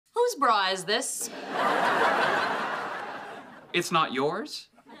Whose bra is this? It's not yours?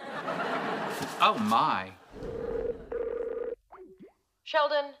 Oh, my.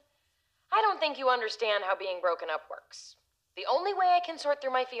 Sheldon, I don't think you understand how being broken up works. The only way I can sort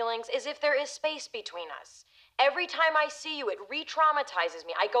through my feelings is if there is space between us. Every time I see you, it re-traumatizes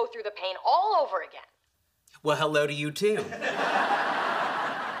me. I go through the pain all over again. Well, hello to you, too.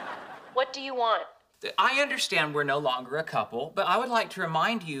 What do you want? I understand we're no longer a couple, but I would like to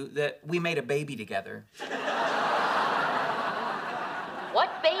remind you that we made a baby together. What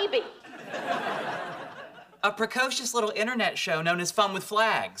baby? A precocious little internet show known as Fun with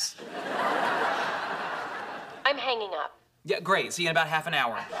Flags. I'm hanging up. Yeah, great. See you in about half an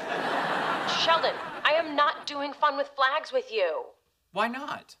hour. Sheldon, I am not doing Fun with Flags with you. Why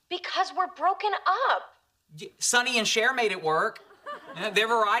not? Because we're broken up. Sonny and Cher made it work. Their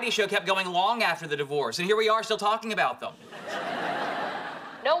variety show kept going long after the divorce, and here we are still talking about them.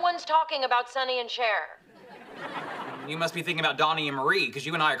 No one's talking about Sonny and Cher. You must be thinking about Donnie and Marie, because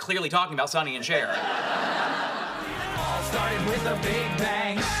you and I are clearly talking about Sonny and Cher. All started with a big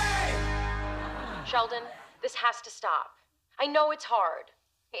bang. Sheldon, this has to stop. I know it's hard.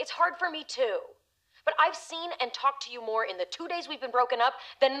 It's hard for me too. But I've seen and talked to you more in the 2 days we've been broken up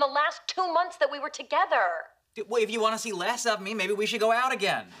than in the last 2 months that we were together. Well, if you want to see less of me, maybe we should go out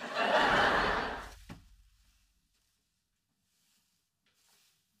again.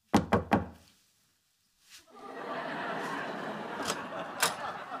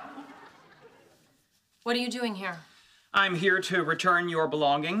 What are you doing here? I'm here to return your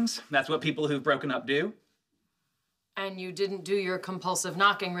belongings. That's what people who've broken up do. And you didn't do your compulsive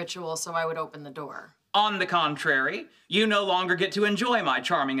knocking ritual, so I would open the door. On the contrary, you no longer get to enjoy my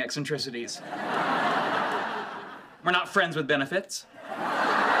charming eccentricities. We're not friends with benefits.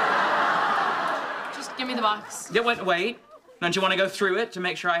 Just give me the box. Yeah, wait. Don't you want to go through it to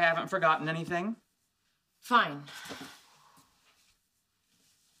make sure I haven't forgotten anything? Fine.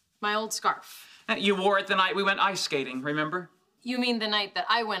 My old scarf. You wore it the night we went ice skating, remember? You mean the night that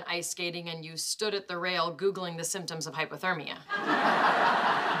I went ice skating and you stood at the rail Googling the symptoms of hypothermia?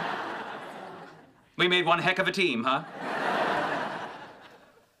 We made one heck of a team, huh?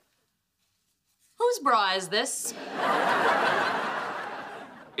 Whose bra is this?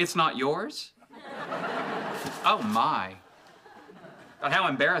 It's not yours? Oh, my. God, how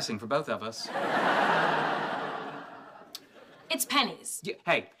embarrassing for both of us. It's Penny's.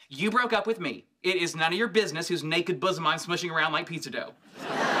 Hey, you broke up with me. It is none of your business whose naked bosom I'm smushing around like pizza dough.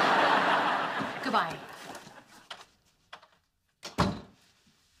 Goodbye.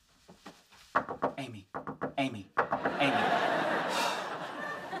 Amy.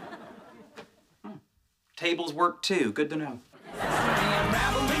 Tables work too. Good to know.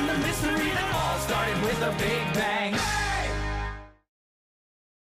 Unraveling the mystery that all started with a big bang.